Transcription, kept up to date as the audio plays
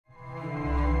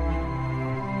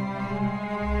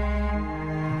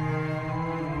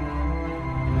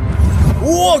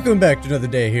Welcome back to another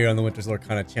day here on the Winter's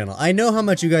Lorcana channel. I know how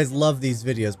much you guys love these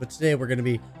videos, but today we're going to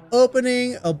be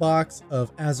opening a box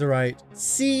of Azurite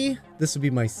C. This will be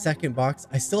my second box.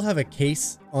 I still have a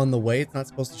case on the way. It's not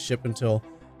supposed to ship until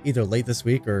either late this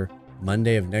week or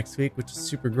Monday of next week, which is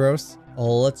super gross.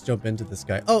 Oh, let's jump into this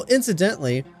guy. Oh,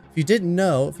 incidentally, if you didn't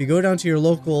know, if you go down to your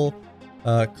local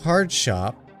card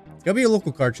shop, it's gotta be your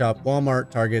local card shop, Walmart,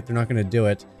 Target, they're not going to do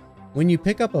it. When you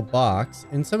pick up a box,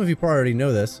 and some of you probably already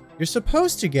know this, you're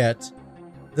supposed to get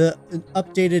the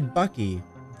updated Bucky.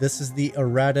 This is the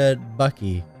errata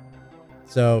Bucky.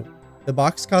 So the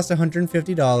box costs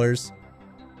 $150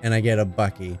 and I get a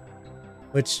Bucky,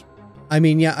 which, I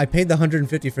mean, yeah, I paid the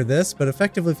 $150 for this, but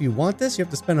effectively if you want this, you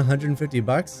have to spend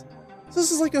 $150. So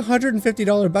this is like a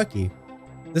 $150 Bucky.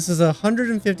 This is a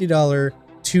 $150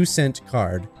 2-cent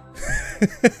card.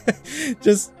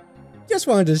 Just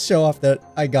wanted to show off that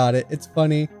I got it. It's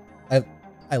funny.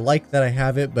 I like that I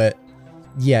have it, but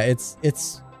yeah, it's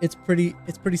pretty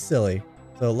silly.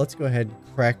 So let's go ahead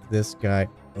and crack this guy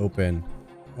open.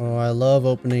 Oh, I love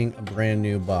opening a brand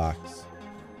new box.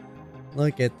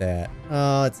 Look at that.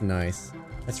 Oh, it's nice.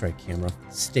 That's right, camera.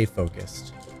 Stay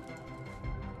focused.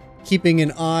 Keeping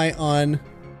an eye on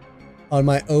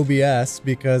my OBS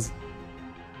because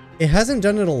it hasn't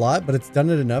done it a lot, but it's done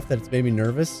it enough that it's made me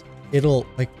nervous. It'll,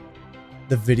 like,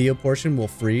 the video portion will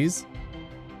freeze.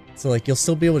 So, like, you'll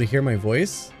still be able to hear my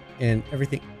voice and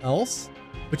everything else,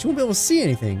 but you won't be able to see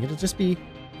anything. It'll just be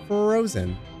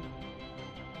frozen.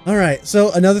 Alright,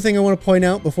 so another thing I want to point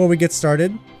out before we get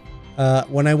started.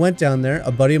 When I went down there,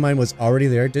 a buddy of mine was already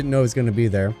there. Didn't know he was going to be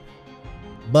there.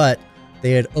 But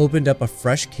they had opened up a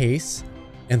fresh case,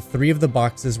 and 3 of the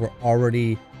boxes were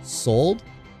already sold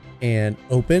and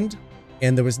opened,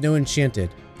 and there was no enchanted.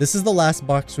 This is the last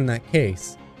box from that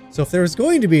case. So if there was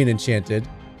going to be an enchanted,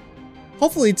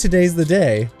 hopefully today's the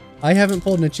day. I haven't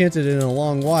pulled an enchanted in a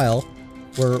long while.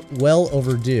 We're well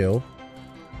overdue.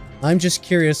 I'm just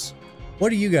curious, what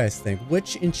do you guys think?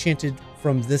 Which enchanted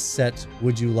from this set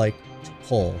would you like to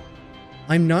pull?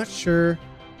 I'm not sure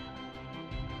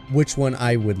which one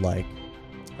I would like.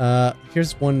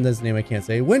 Here's one that's name I can't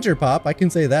say. Winter Pop, I can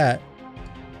say that.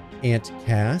 Aunt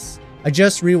Cass. I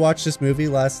just rewatched this movie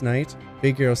last night,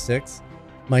 Big Hero 6.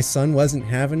 My son wasn't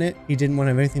having it. He didn't want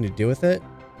to have anything to do with it.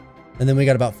 And then we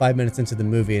got about 5 minutes into the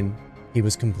movie and he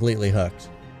was completely hooked.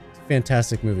 It's a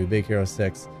fantastic movie, Big Hero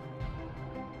 6.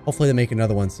 Hopefully they make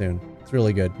another one soon. It's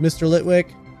really good. Mr.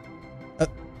 Litwick.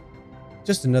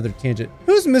 Just another tangent.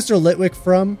 Who's Mr. Litwick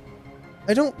from?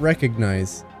 I don't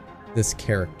recognize this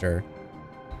character.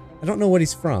 I don't know what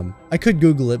he's from. I could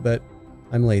Google it, but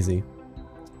I'm lazy.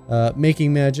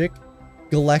 Making Magic.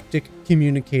 Galactic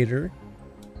Communicator.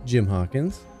 Jim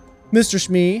Hawkins. Mr.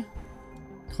 Shmee.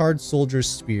 Card Soldier's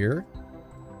Spear.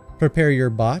 Prepare Your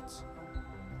Bot.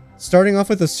 Starting off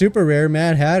with a super rare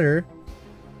Mad Hatter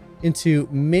into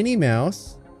Minnie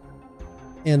Mouse.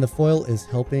 And the foil is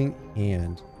Helping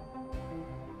Hand.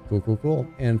 Cool, cool, cool.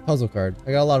 And puzzle card.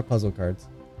 I got a lot of puzzle cards.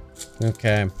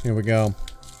 Okay, here we go.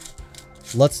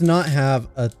 Let's not have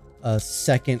a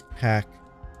second pack.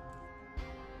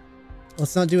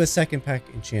 Let's not do a second pack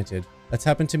enchanted. That's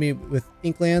happened to me with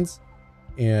Inklands,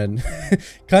 and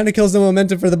kind of kills the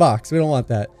momentum for the box. We don't want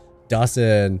that.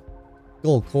 Dawson.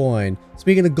 Gold coin.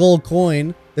 Speaking of gold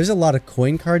coin, there's a lot of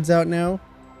coin cards out now.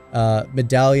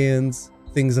 Medallions,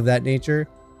 things of that nature.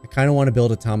 I kind of want to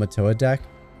build a Tamatoa deck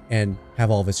and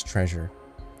have all of his treasure.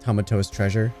 Tamatoa's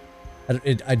treasure.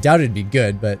 I doubt it'd be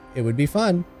good, but it would be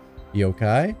fun.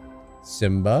 Yokai.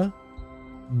 Simba.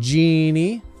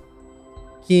 Genie.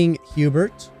 King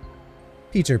Hubert.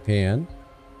 Peter Pan.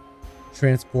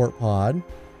 Transport Pod.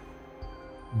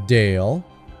 Dale.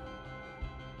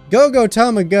 Go-Go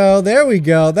Tamago. There we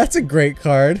go. That's a great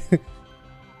card.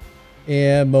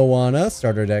 And Moana.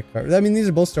 Starter deck card. I mean, these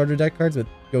are both starter deck cards, but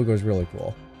Go-Go's really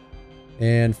cool.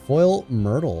 And Foil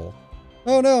Myrtle.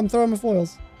 Oh no, I'm throwing my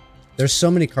foils. There's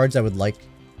so many cards I would like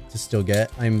to still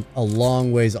get. I'm a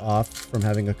long ways off from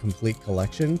having a complete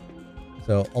collection.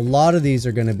 So a lot of these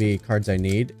are going to be cards I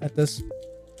need at this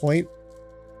point,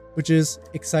 which is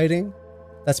exciting.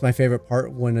 That's my favorite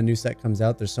part when a new set comes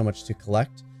out. There's so much to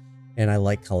collect, and I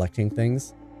like collecting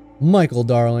things. Michael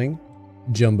Darling,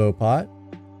 Jumbo Pot,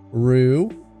 Rue,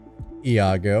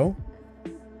 Iago,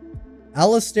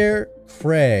 Alistair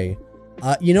Cray.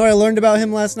 You know what I learned about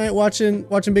him last night watching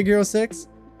Big Hero 6?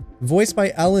 Voiced by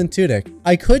Alan Tudyk.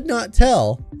 I could not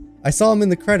tell. I saw him in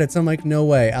the credits. I'm like, no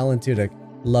way, Alan Tudyk.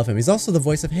 Love him. He's also the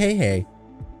voice of Hey Hey.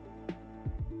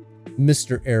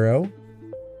 Mr. Arrow.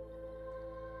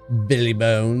 Billy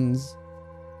Bones.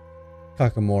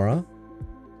 Kakamora.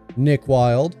 Nick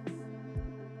Wilde.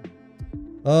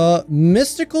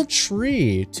 Mystical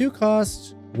Tree. 2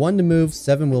 cost, 1 to move,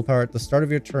 7 willpower. At the start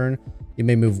of your turn, you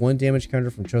may move 1 damage counter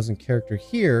from chosen character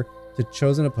here to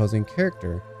chosen opposing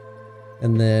character.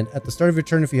 And then at the start of your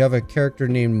turn, if you have a character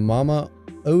named Mama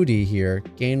Odie here,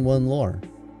 gain 1 lore.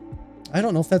 I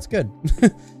don't know if that's good.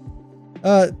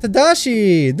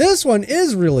 Tadashi! This one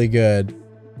is really good.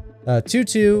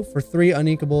 2/2 for 3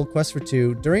 uninkable, quest for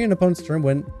 2. During an opponent's turn,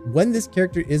 when this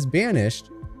character is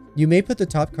banished, you may put the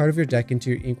top card of your deck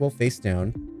into your inkwell face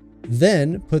down.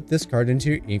 Then put this card into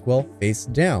your inkwell face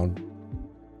down.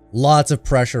 Lots of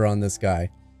pressure on this guy.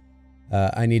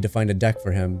 I need to find a deck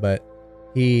for him, but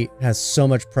he has so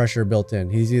much pressure built in.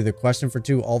 He's either question for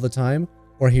 2 all the time,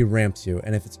 or he ramps you.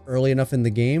 And if it's early enough in the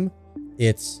game,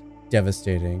 it's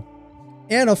devastating.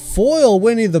 And a foil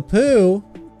Winnie the Pooh.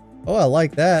 Oh, I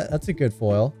like that. That's a good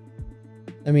foil.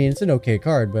 I mean, it's an okay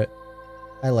card, but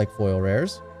I like foil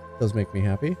rares. Those make me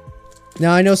happy.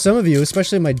 Now, I know some of you,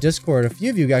 especially in my Discord, a few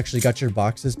of you actually got your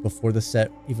boxes before the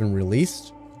set even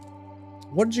released.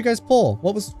 What did you guys pull?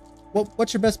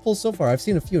 What's your best pull so far? I've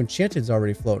seen a few enchanteds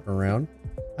already floating around.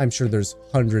 I'm sure there's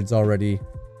hundreds already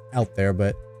out there,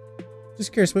 but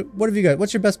just curious, what have you got?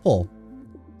 What's your best pull?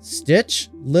 Stitch,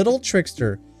 Little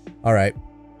Trickster. All right,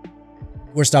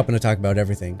 we're stopping to talk about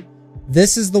everything.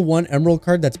 This is the one emerald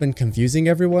card that's been confusing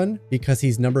everyone because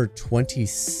he's number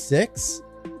 26,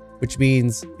 which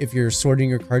means if you're sorting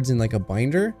your cards in like a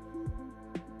binder,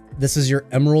 this is your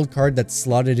emerald card that's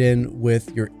slotted in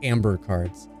with your amber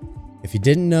cards. If you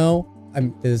didn't know,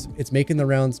 it's making the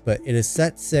rounds, but it is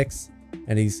set 6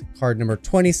 and he's card number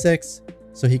 26,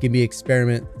 so he can be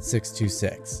experiment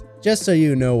 626. Just so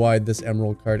you know why this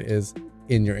emerald card is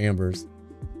in your ambers.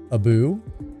 Abu,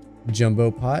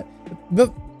 Jumbo Pot.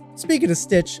 But speaking of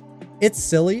Stitch, it's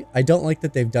silly. I don't like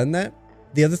that they've done that.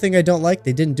 The other thing I don't like,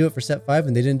 they didn't do it for set 5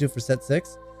 and they didn't do it for set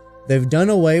 6. They've done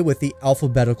away with the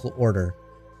alphabetical order.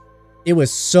 It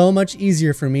was so much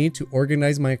easier for me to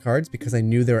organize my cards because I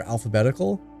knew they were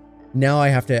alphabetical. Now I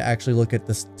have to actually look at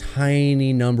this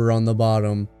tiny number on the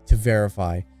bottom to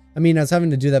verify. I mean, I was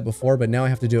having to do that before, but now I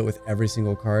have to do it with every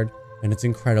single card, and it's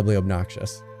incredibly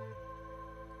obnoxious.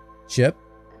 Chip,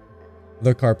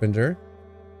 the Carpenter,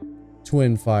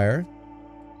 Twin Fire,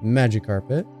 Magic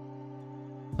Carpet,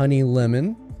 Honey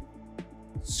Lemon,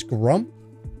 Scrump,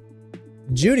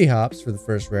 Judy Hops for the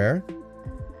first rare,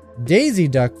 Daisy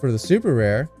Duck for the super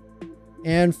rare,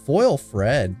 and Foil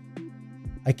Fred.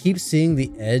 I keep seeing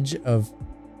the edge of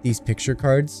these picture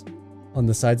cards on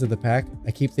the sides of the pack.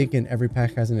 I keep thinking every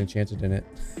pack has an enchanted in it.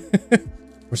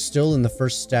 We're still in the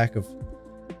first stack of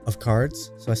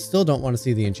cards, so I still don't want to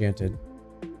see the enchanted.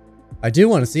 I do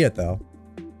want to see it though.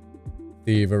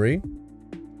 Thievery,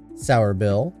 Sour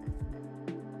Bill,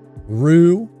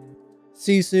 Rue,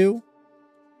 Sisu,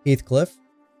 Heathcliff,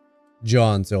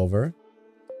 John Silver,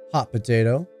 Hot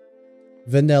Potato,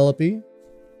 Vanellope,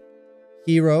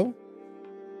 Hero.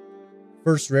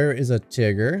 First rare is a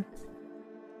Tigger.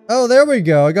 Oh, there we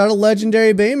go. I got a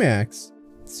legendary Baymax.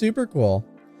 Super cool.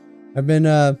 I've been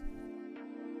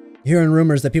hearing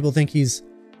rumors that people think he's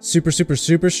super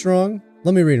strong.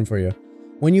 Let me read him for you.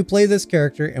 When you play this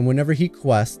character and whenever he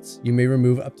quests, you may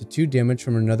remove up to 2 damage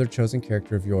from another chosen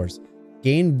character of yours.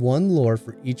 Gain 1 lore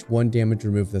for each 1 damage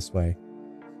removed this way.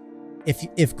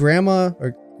 If Grandma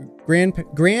or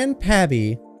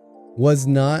Grandpappy was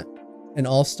not an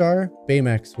all-star,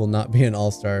 Baymax will not be an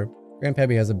all-star.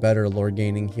 Grandpappy has a better lore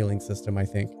gaining healing system, I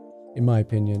think, in my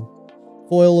opinion.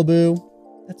 Foil Abu,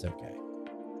 that's okay.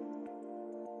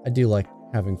 I do like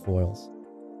having foils.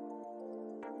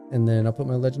 And then I'll put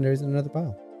my legendaries in another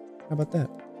pile. How about that?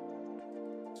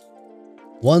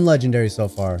 1 legendary so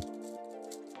far.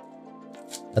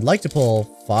 I'd like to pull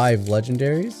 5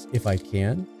 legendaries if I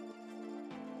can.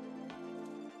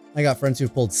 I got friends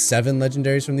who've pulled 7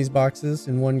 legendaries from these boxes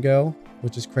in one go,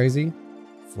 which is crazy.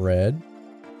 Fred.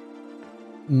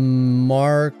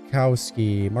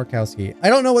 Markowski. I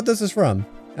don't know what this is from.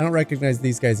 I don't recognize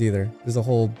these guys either. There's a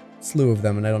whole slew of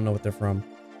them and I don't know what they're from.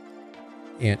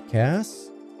 Aunt Cass.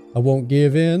 I Won't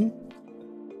Give In.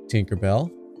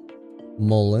 Tinkerbell.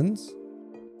 Mullins.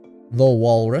 The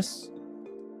Walrus.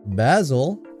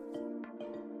 Basil.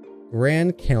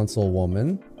 Grand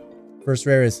Councilwoman. First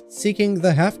rare is Seeking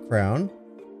the Half Crown.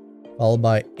 Followed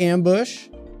by Ambush.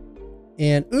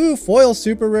 And, ooh, foil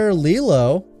super rare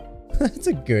Lilo. That's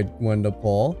a good one to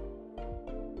pull.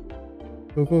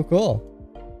 Cool.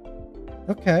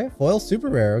 Okay, foil super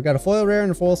rare. We got a foil rare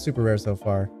and a foil super rare so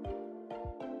far.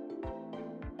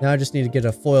 Now I just need to get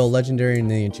a foil legendary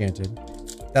and the enchanted.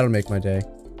 That'll make my day.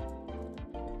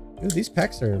 Ooh, these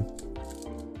packs they're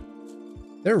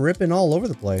ripping all over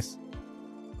the place.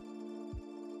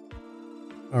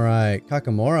 All right,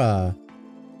 Kakamora,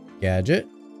 Gadget,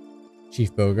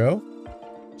 Chief Bogo,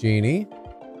 Genie,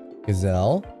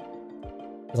 Gazelle,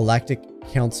 Galactic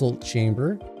Council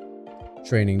Chamber,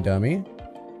 Training Dummy,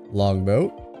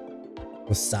 Longboat,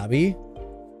 Wasabi,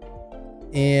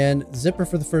 and Zipper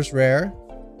for the first rare,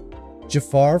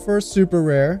 Jafar for a super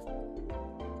rare,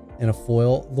 and a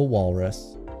foil, the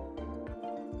Walrus.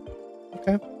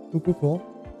 Okay, cool.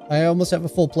 I almost have a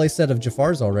full play set of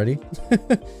Jafars already.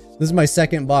 This is my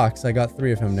second box. I got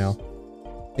 3 of him now.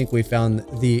 I think we found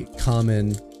the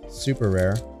common super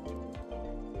rare.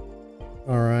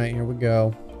 All right, here we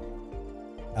go.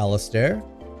 Alistair,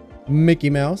 Mickey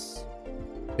Mouse,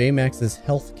 Baymax's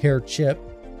healthcare chip,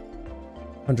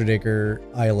 100 Acre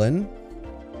Island,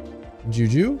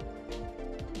 Juju,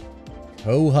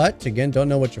 Hut, again, don't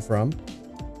know what you're from,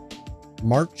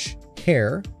 March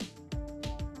Hare,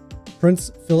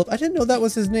 Prince Philip, I didn't know that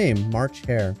was his name, March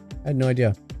Hare, I had no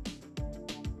idea.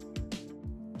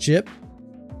 Chip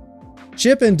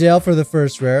and Dale for the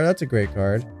first rare, that's a great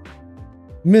card.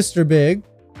 Mr. Big,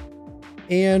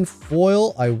 and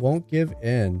foil, I won't give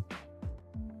in.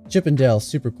 Chip and Dale,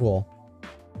 super cool.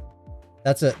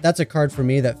 That's a card for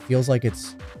me that feels like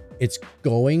it's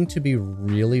going to be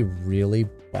really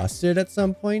busted at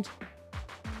some point.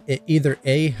 It either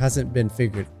A, hasn't been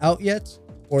figured out yet,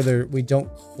 or we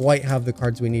don't quite have the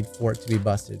cards we need for it to be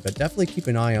busted. But definitely keep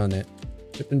an eye on it.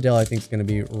 Chip and Dale, I think, is going to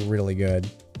be really good.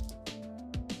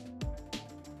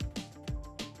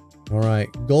 All right,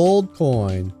 gold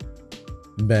coin,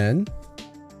 Ben,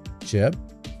 Chip,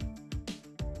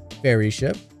 Fairy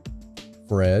Ship,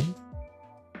 Fred,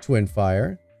 Twin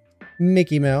Fire,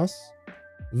 Mickey Mouse,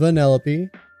 Vanellope,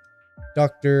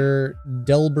 Dr.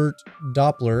 Delbert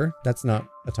Doppler. That's not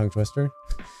a tongue twister.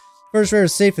 First rare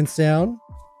is Safe and Sound,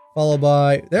 followed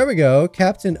by, there we go,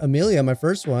 Captain Amelia, my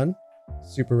first one.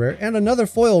 Super rare. And another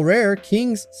foil rare,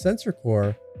 King's Sensor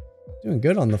Core. Doing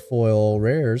good on the foil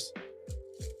rares.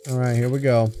 All right, here we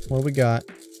go. What do we got?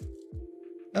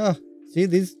 Oh, see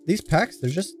these packs,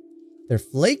 they're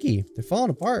flaky. They're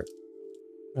falling apart.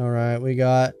 All right, we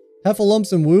got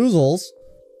Heffalumps and Woozles,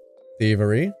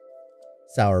 Thievery,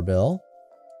 Sour Bill,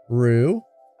 Rue,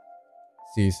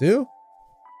 Sisu,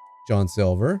 John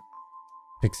Silver,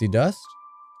 Pixie Dust,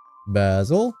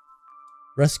 Basil,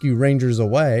 Rescue Rangers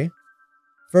Away.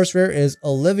 First rare is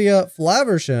Olivia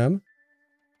Flaversham.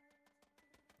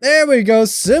 There we go,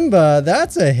 Simba.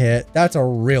 That's a hit. That's a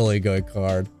really good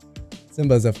card.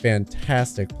 Simba's a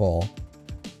fantastic pull.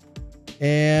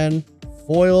 And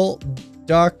foil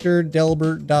Dr.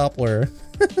 Delbert Doppler.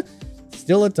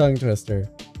 Still a tongue twister.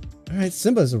 All right,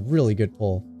 Simba's a really good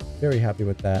pull. Very happy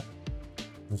with that.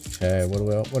 Okay,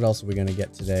 what else are we gonna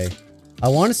get today? I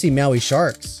want to see Maui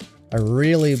Sharks. I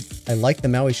like the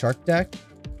Maui Shark deck,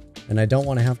 and I don't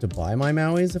want to have to buy my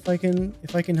Mauis if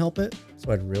I can help it.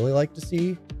 So I'd really like to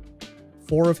see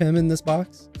 4 of him in this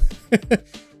box.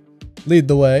 Lead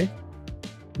the way.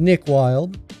 Nick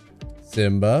Wilde,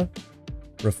 Simba,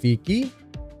 Rafiki,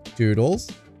 Toodles,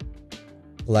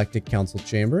 Galactic Council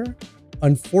Chamber,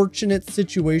 Unfortunate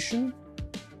Situation,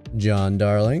 John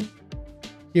Darling,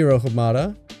 Hiro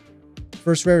Hamada.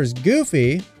 First rare is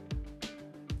Goofy,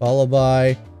 followed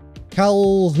by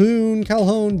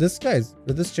Calhoun. This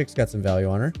chick's got some value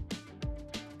on her.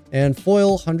 And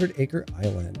foil 100 Acre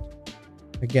Island.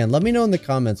 Again, let me know in the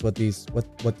comments what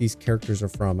these characters are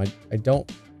from. I don't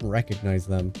recognize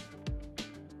them.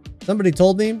 Somebody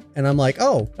told me, and I'm like,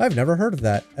 oh, I've never heard of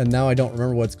that. And now I don't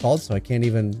remember what it's called, so I can't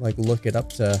even like look it up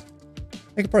to...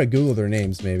 I could probably Google their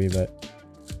names maybe, but...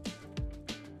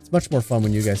 It's much more fun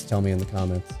when you guys tell me in the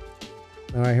comments.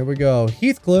 All right, here we go.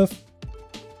 Heathcliff,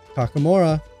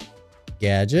 Kakamora,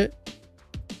 Gadget,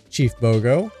 Chief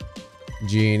Bogo,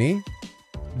 Genie,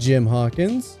 Jim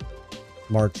Hawkins,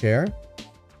 March Hare,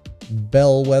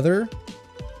 Bellwether,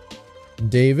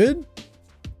 David.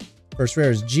 First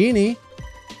rare is Genie,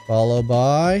 followed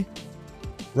by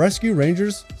Rescue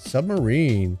Rangers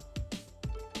Submarine.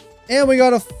 And we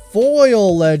got a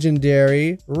foil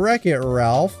legendary, Wreck-It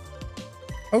Ralph.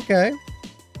 Okay.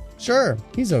 Sure,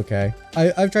 he's okay.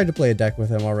 I've tried to play a deck with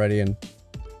him already, and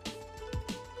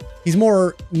he's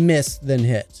more miss than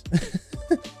hit.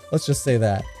 Let's just say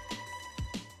that.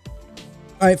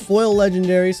 All right, foil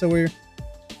legendary. So we're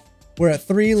at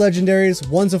 3 legendaries.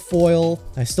 1's a foil.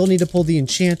 I still need to pull the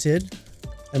enchanted,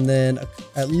 and then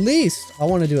I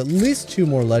want to do at least 2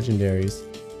 more legendaries.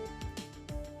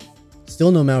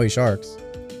 Still no Maui Sharks.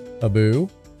 Abu,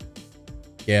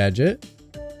 Gadget,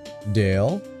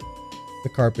 Dale, the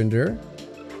Carpenter,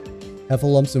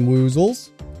 Heffalumps and Woozles,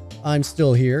 I'm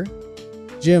Still Here,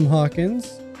 Jim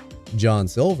Hawkins, John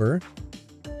Silver,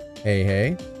 Hey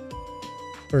Hey,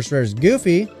 First rare is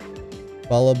Goofy,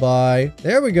 followed by,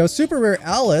 there we go, super rare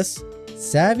Alice,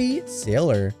 Savvy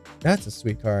Sailor. That's a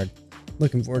sweet card.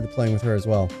 Looking forward to playing with her as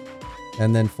well.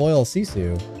 And then foil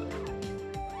Sisu.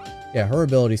 Yeah, her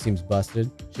ability seems busted.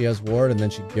 She has ward, and then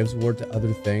she gives ward to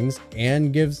other things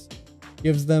and gives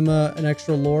them an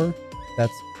extra lore.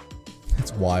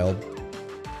 That's wild.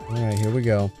 All right, here we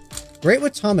go. Great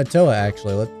with Tamatoa,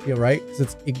 actually. Let's get right,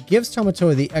 because it gives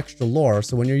Tamatoa the extra lore.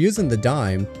 So when you're using the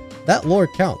dime, that lore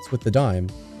counts with the dime,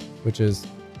 which is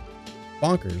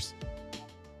bonkers.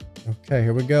 Okay,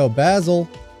 here we go. Basil,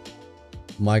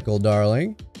 Michael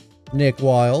Darling, Nick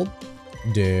Wilde,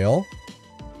 Dale,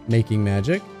 Making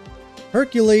Magic,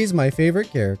 Hercules, my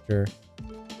favorite character,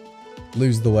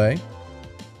 Lose the Way,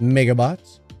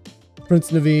 Megabots,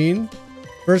 Prince Naveen.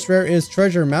 First rare is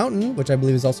Treasure Mountain, which I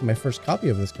believe is also my first copy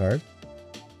of this card.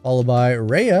 Followed by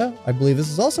Rhea. I believe this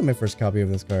is also my first copy of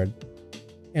this card.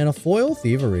 And a foil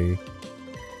Thievery.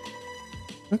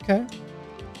 Okay.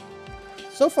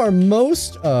 So far,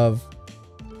 most of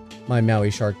my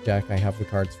Maui Shark deck I have the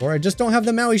cards for. I just don't have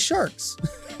the Maui Sharks.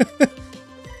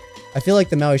 I feel like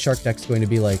the Maui Shark deck's going to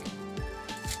be like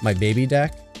my baby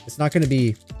deck. It's not going to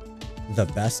be the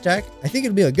best deck. I think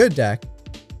it'll be a good deck.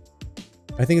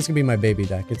 I think it's going to be my baby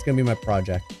deck. It's going to be my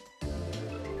project.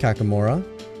 Kakamora,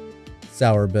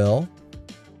 Sour Bill,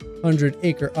 100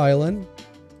 Acre Island,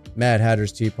 Mad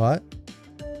Hatter's Teapot,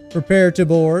 Prepare to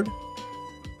Board,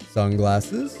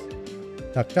 Sunglasses,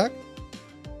 Tuk Tuk.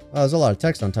 Oh, there's a lot of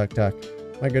text on Tuk Tuk.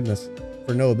 My goodness.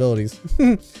 For no abilities.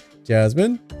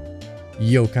 Jasmine,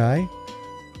 Yokai.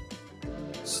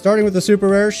 Starting with the super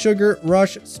rare Sugar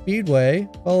Rush Speedway,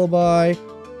 followed by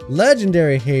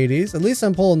Legendary Hades. At least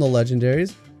I'm pulling the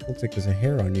legendaries. Looks like there's a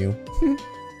hair on you.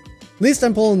 At least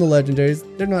I'm pulling the legendaries.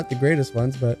 They're not the greatest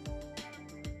ones, but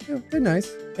you know, they're nice.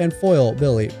 And foil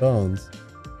Billy Bones.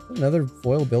 Another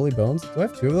foil Billy Bones. Do I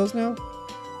have two of those now?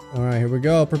 All right, here we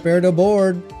go. Prepare to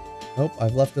board. Nope,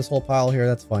 I've left this whole pile here.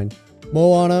 That's fine.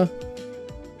 Moana.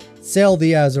 Sail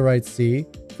the Azurite Sea.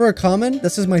 For a common,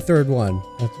 this is my third one,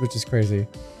 which is crazy.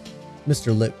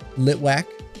 Mr. Litwack.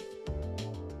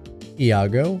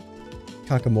 Iago.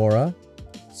 Kakamora.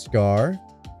 Scar.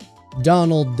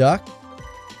 Donald Duck.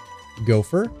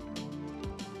 Gopher.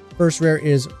 First rare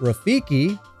is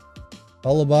Rafiki,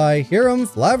 followed by Hiram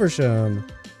Flaversham.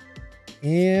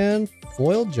 And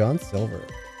foil John Silver.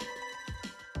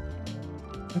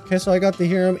 Okay, so I got the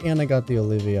Hiram and I got the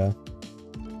Olivia.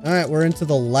 Alright, we're into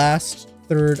the last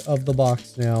third of the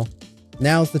box now.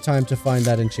 Now's the time to find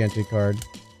that enchanted card.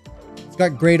 It's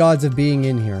got great odds of being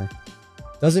in here.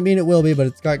 Doesn't mean it will be, but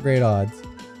it's got great odds.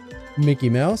 Mickey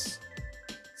Mouse.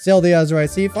 Sail the Azurite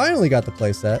Sea. Finally got the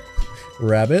playset.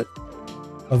 Rabbit.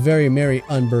 A Very Merry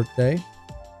Unbirthday.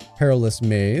 Perilous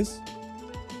Maze.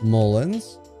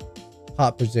 Mullins.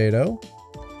 Hot Potato.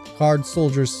 Card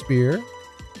Soldier's Spear.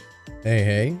 Hey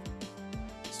Hey.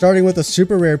 Starting with a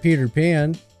super rare Peter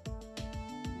Pan.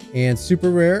 And super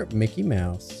rare Mickey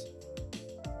Mouse.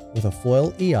 With a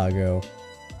foil Iago.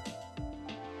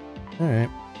 Alright.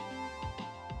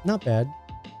 Not bad.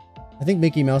 I think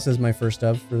Mickey Mouse is my first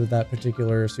of for that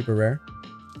particular super rare.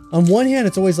 On one hand,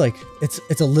 it's always like, it's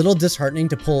a little disheartening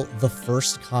to pull the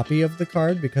first copy of the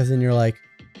card, because then you're like,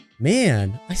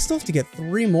 man, I still have to get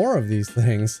 3 more of these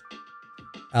things.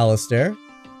 Alistair.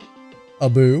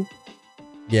 Abu.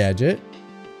 Gadget.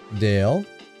 Dale.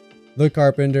 The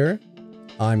Carpenter.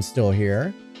 I'm Still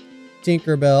Here.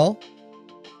 Tinkerbell.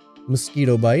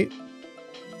 Mosquito Bite.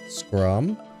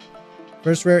 Scrum.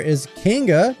 First rare is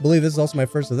Kinga. I believe this is also my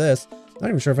first of this. Not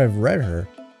even sure if I've read her.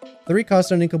 3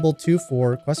 cost on Inkable,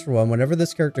 2/4, quest for 1. Whenever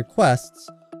this character quests,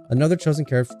 another chosen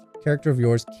character of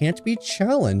yours can't be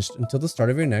challenged until the start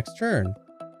of your next turn.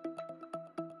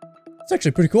 It's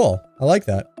actually pretty cool. I like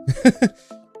that.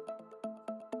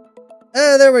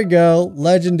 There we go.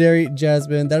 Legendary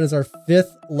Jasmine. That is our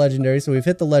 5th legendary. So we've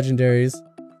hit the legendaries.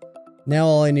 Now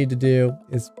all I need to do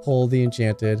is pull the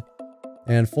enchanted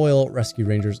and foil Rescue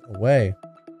Rangers away.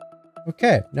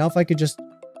 Okay, now if I could just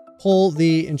pull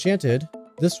the enchanted,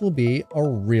 this will be a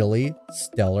really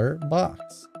stellar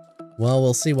box. Well,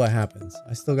 we'll see what happens.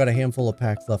 I still got a handful of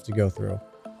packs left to go through.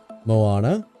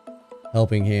 Moana,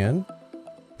 Helping Hand,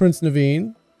 Prince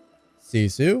Naveen,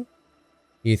 Sisu,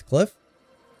 Heathcliff,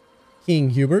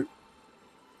 King Hubert,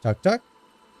 Tuk Tuk,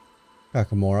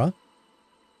 Kakamora,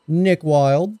 Nick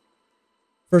Wilde.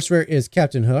 First rare is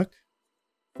Captain Hook,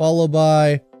 followed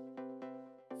by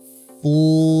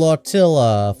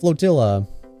Flotilla,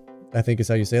 I think is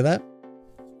how you say that.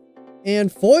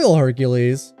 And foil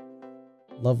Hercules.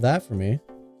 Love that for me.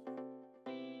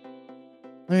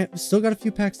 Alright, still got a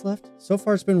few packs left. So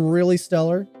far it's been really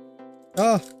stellar.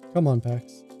 Ah, come on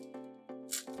packs.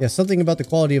 Yeah, something about the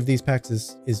quality of these packs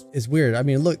is weird. I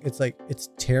mean, look, it's like, it's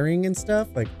tearing and stuff.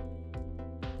 Like,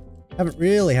 haven't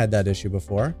really had that issue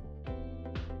before.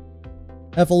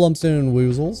 Heffalumps and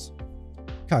Woozles.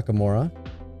 Kakamora.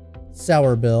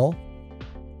 Sour Bill.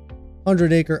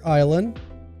 100 Acre Island.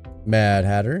 Mad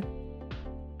Hatter.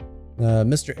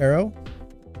 Mr. Arrow.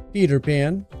 Peter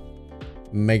Pan.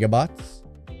 Megabots.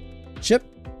 Chip.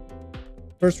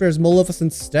 First rare is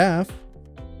Maleficent Staff.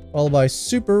 Followed by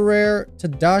super rare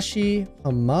Tadashi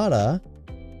Hamada.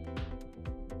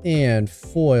 And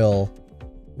foil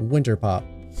Winter Pop.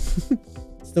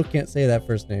 Still can't say that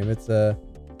first name. It's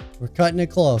we're cutting it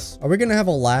close. Are we gonna have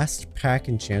a last pack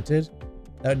enchanted?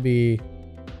 That'd be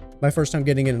my first time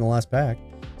getting it in the last pack.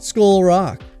 Skull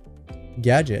Rock.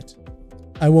 Gadget.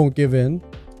 I Won't Give In.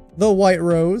 The White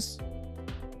Rose.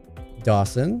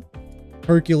 Dawson.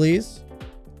 Hercules.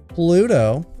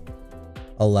 Pluto.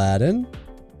 Aladdin.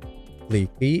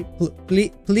 Pleekly.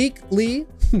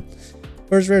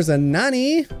 First rare is a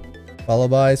Nani. Followed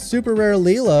by super rare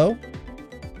Lilo.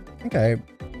 Okay.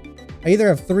 I either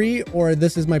have 3 or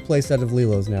this is my playset of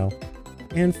Lilos now.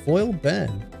 And foil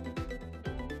Ben.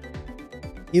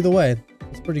 Either way,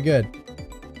 it's pretty good.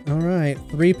 All right,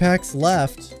 3 packs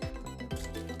left.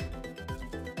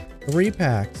 3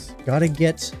 packs. Gotta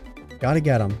get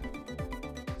them.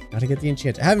 Gotta get the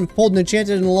enchanted. I haven't pulled an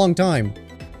enchanted in a long time.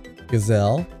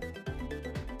 Gazelle.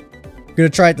 Gonna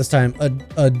try it this time.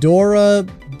 Adora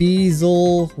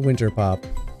Beazle Winter Pop.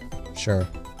 Sure.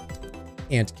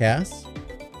 Ant Cass.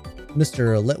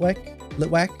 Mr.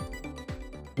 Litwack.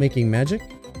 Making Magic.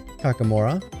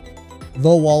 Kakamora.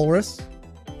 The Walrus.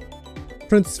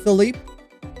 Prince Philippe.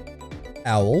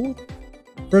 Owl.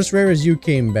 First rare is You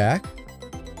Came Back.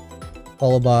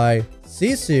 Followed by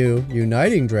Sisu,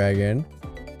 Uniting Dragon.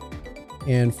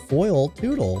 And foil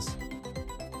Toodles.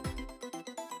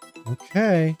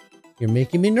 Okay. You're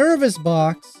making me nervous,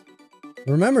 box.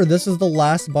 Remember, this is the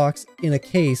last box in a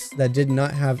case that did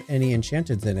not have any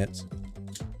enchanteds in it.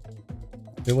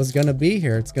 If it was gonna be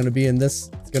here, it's gonna be in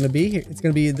this. It's gonna be here. It's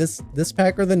gonna be this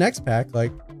pack or the next pack.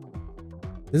 Like,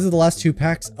 this is the last 2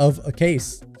 packs of a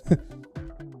case.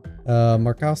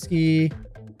 Markowski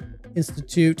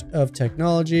Institute of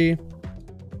Technology.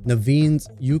 Naveen's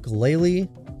Ukulele.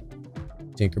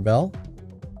 Tinkerbell.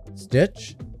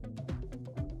 Stitch.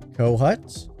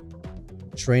 Kohut.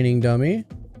 Training Dummy.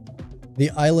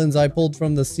 The Islands I Pulled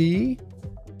from the Sea.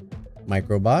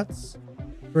 Microbots.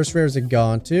 First rare is a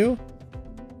Gontu.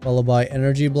 Followed by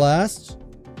Energy Blast.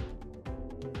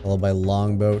 Followed by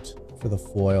Longboat for the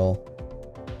foil.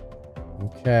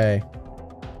 Okay.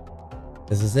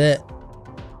 This is it.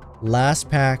 Last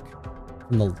pack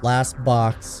from the last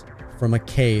box from a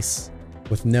case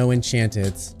with no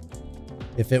enchanteds.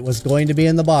 If it was going to be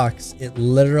in the box, it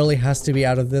literally has to be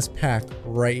out of this pack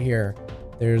right here.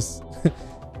 There's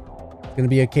gonna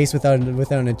be a case without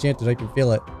an enchanted. I can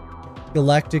feel it.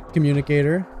 Galactic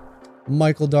Communicator.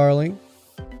 Michael Darling.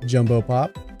 Jumbo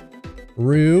Pop.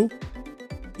 Rue.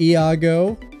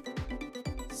 Iago.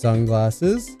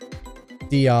 Sunglasses.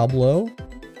 Diablo.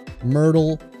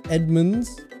 Myrtle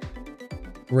Edmonds.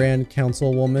 Grand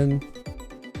Councilwoman.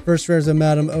 First rare is a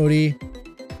Madame Odie.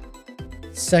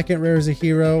 Second rare is a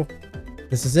Hero.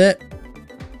 This is it.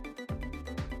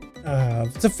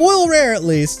 It's a foil rare at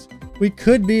least. We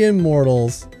could be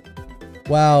Immortals.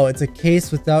 Wow, it's a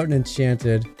case without an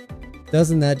enchanted.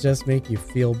 Doesn't that just make you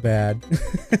feel bad?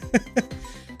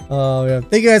 Oh yeah.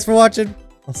 Thank you guys for watching.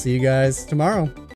 I'll see you guys tomorrow.